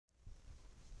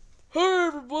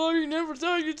everybody, never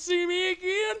thought you'd see me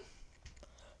again?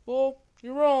 Well,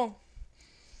 you're wrong.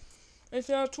 It's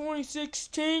now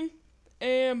 2016,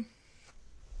 and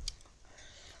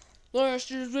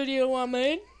last year's video I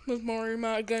made was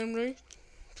Montgomery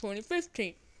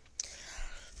 2015.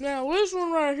 Now, this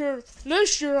one right here,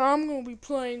 this year I'm going to be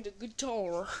playing the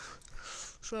guitar.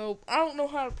 So, I don't know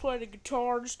how to play the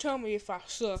guitar, just tell me if I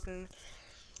suck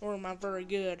or am I very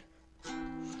good.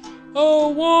 Oh,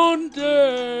 one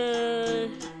day,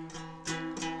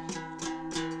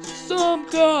 some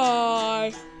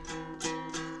guy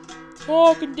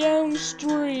walking down the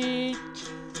street,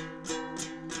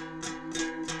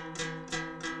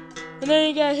 and then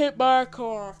he got hit by a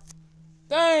car.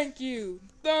 Thank you,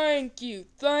 thank you,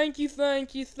 thank you,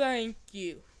 thank you, thank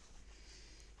you.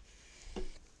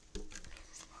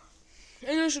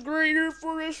 Ain't this a great year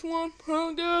for this one,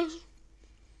 huh, guys?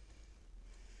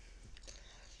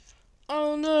 I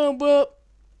don't know, but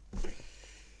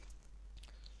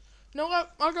no,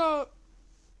 I got.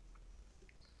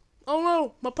 Oh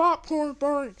no, my popcorn's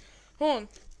burning. Hold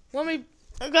on,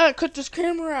 I gotta cut this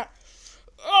camera out.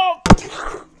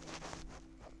 Oh.